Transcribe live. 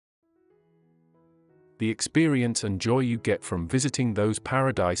the experience and joy you get from visiting those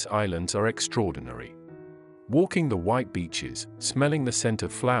paradise islands are extraordinary. Walking the white beaches, smelling the scent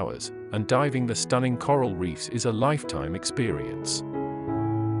of flowers, and diving the stunning coral reefs is a lifetime experience.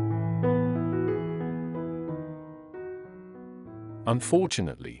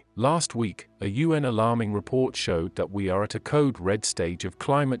 Unfortunately, last week, a UN alarming report showed that we are at a code red stage of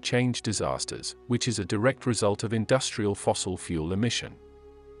climate change disasters, which is a direct result of industrial fossil fuel emission.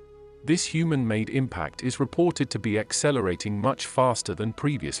 This human-made impact is reported to be accelerating much faster than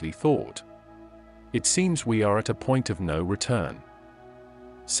previously thought. It seems we are at a point of no return.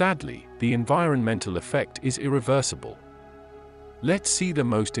 Sadly, the environmental effect is irreversible. Let's see the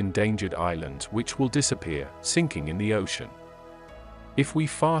most endangered islands which will disappear, sinking in the ocean. If we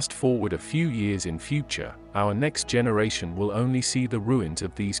fast forward a few years in future, our next generation will only see the ruins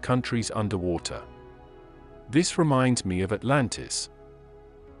of these countries underwater. This reminds me of Atlantis,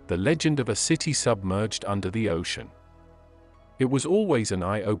 the legend of a city submerged under the ocean. It was always an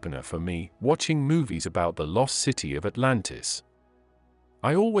eye-opener for me, watching movies about the lost city of Atlantis.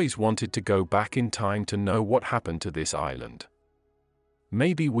 I always wanted to go back in time to know what happened to this island.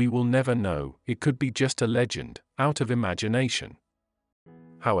 Maybe we will never know, it could be just a legend, out of imagination.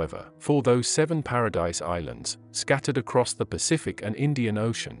 However, for those 7 paradise islands, scattered across the Pacific and Indian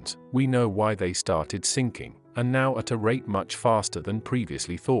Oceans, we know why they started sinking, and now at a rate much faster than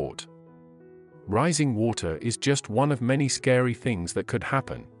previously thought. Rising water is just one of many scary things that could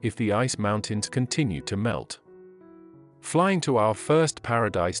happen if the ice mountains continue to melt. Flying to our first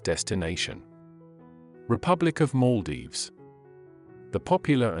paradise destination. Republic of Maldives. The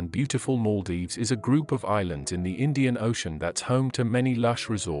popular and beautiful Maldives is a group of islands in the Indian Ocean that's home to many lush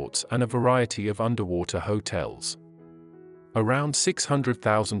resorts and a variety of underwater hotels. Around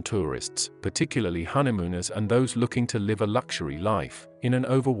 600,000 tourists, particularly honeymooners and those looking to live a luxury life in an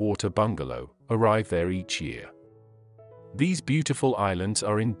overwater bungalow, arrive there each year. These beautiful islands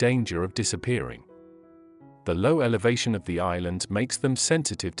are in danger of disappearing. The low elevation of the islands makes them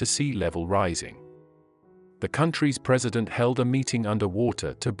sensitive to sea level rising. The country's president held a meeting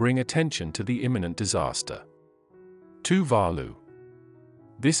underwater to bring attention to the imminent disaster. Tuvalu.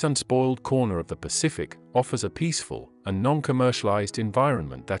 This unspoiled corner of the Pacific offers a peaceful and non-commercialized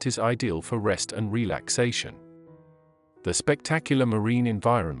environment that is ideal for rest and relaxation. The spectacular marine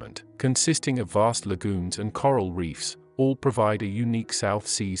environment, consisting of vast lagoons and coral reefs, all provide a unique South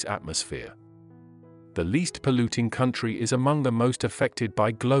Seas atmosphere. The least polluting country is among the most affected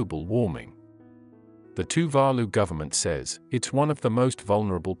by global warming. The Tuvalu government says it's one of the most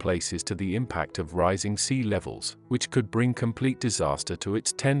vulnerable places to the impact of rising sea levels, which could bring complete disaster to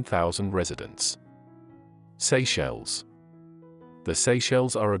its 10,000 residents. Seychelles. The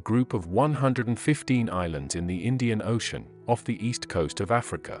Seychelles are a group of 115 islands in the Indian Ocean, off the east coast of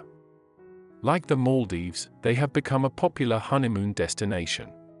Africa. Like the Maldives, they have become a popular honeymoon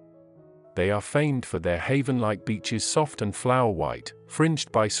destination. They are famed for their haven-like beaches, soft and flower-white,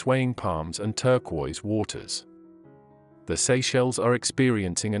 fringed by swaying palms and turquoise waters. The Seychelles are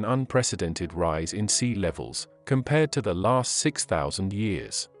experiencing an unprecedented rise in sea levels, compared to the last 6,000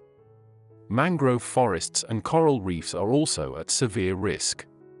 years. Mangrove forests and coral reefs are also at severe risk.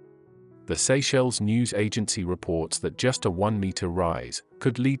 The Seychelles news agency reports that just a 1-meter rise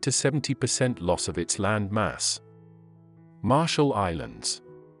could lead to 70% loss of its land mass. Marshall Islands.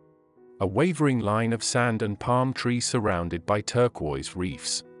 A wavering line of sand and palm trees surrounded by turquoise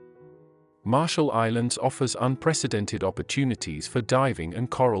reefs. Marshall Islands offers unprecedented opportunities for diving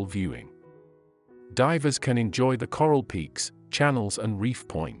and coral viewing. Divers can enjoy the coral peaks, channels and reef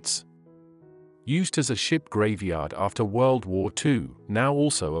points. Used as a ship graveyard after World War II, now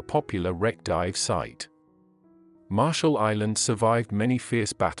also a popular wreck dive site. Marshall Islands survived many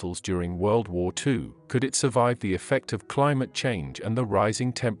fierce battles during World War II. Could it survive the effect of climate change and the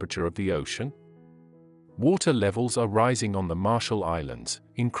rising temperature of the ocean? Water levels are rising on the Marshall Islands,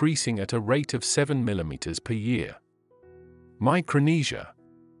 increasing at a rate of 7 millimeters per year. Micronesia.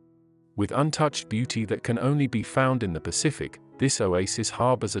 With untouched beauty that can only be found in the Pacific, this oasis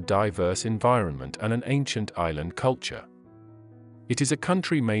harbors a diverse environment and an ancient island culture. It is a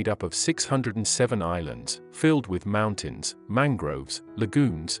country made up of 607 islands, filled with mountains, mangroves,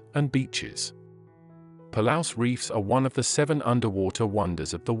 lagoons, and beaches. Palau's reefs are one of the 7 underwater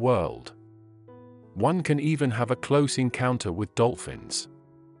wonders of the world. One can even have a close encounter with dolphins.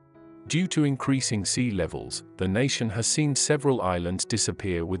 Due to increasing sea levels, the nation has seen several islands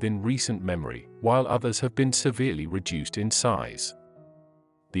disappear within recent memory, while others have been severely reduced in size.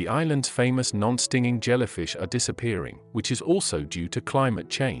 The island's famous non-stinging jellyfish are disappearing, which is also due to climate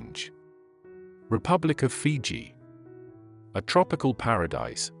change. Republic of Fiji. A tropical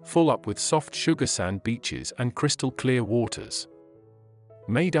paradise, full up with soft sugar sand beaches and crystal clear waters.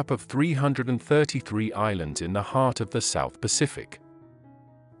 Made up of 333 islands in the heart of the South Pacific.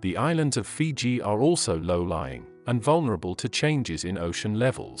 The islands of Fiji are also low-lying and vulnerable to changes in ocean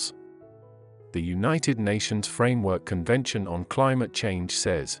levels. The United Nations Framework Convention on Climate Change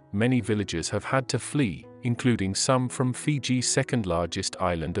says many villagers have had to flee, including some from Fiji's second-largest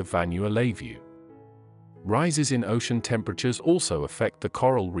island of Vanuatu. Rises in ocean temperatures also affect the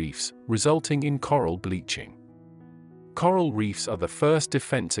coral reefs, resulting in coral bleaching. Coral reefs are the first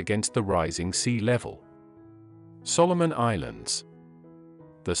defense against the rising sea level. Solomon Islands.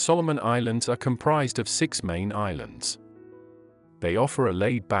 The Solomon Islands are comprised of 6 main islands. They offer a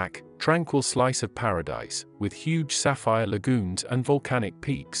laid-back, tranquil slice of paradise, with huge sapphire lagoons and volcanic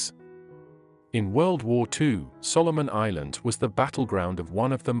peaks. In World War II, Solomon Islands was the battleground of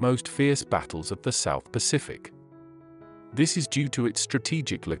one of the most fierce battles of the South Pacific. This is due to its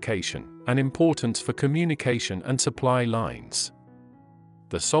strategic location and importance for communication and supply lines.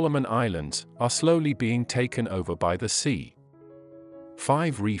 The Solomon Islands are slowly being taken over by the sea.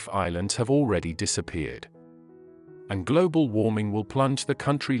 5 reef islands have already disappeared. And global warming will plunge the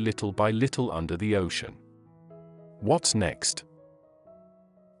country little by little under the ocean. What's next?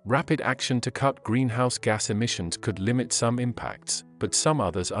 Rapid action to cut greenhouse gas emissions could limit some impacts, but some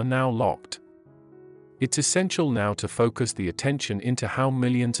others are now locked. It's essential now to focus the attention into how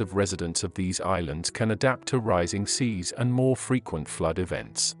millions of residents of these islands can adapt to rising seas and more frequent flood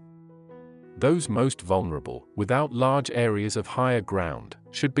events. Those most vulnerable, without large areas of higher ground,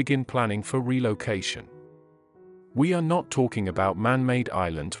 should begin planning for relocation. We are not talking about man-made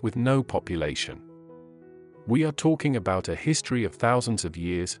islands with no population. We are talking about a history of thousands of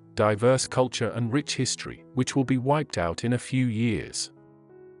years, diverse culture and rich history, which will be wiped out in a few years.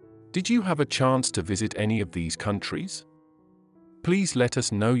 Did you have a chance to visit any of these countries? Please let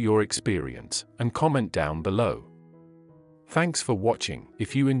us know your experience and comment down below. Thanks for watching.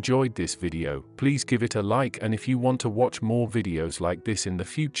 If you enjoyed this video, please give it a like, and if you want to watch more videos like this in the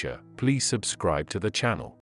future, please subscribe to the channel.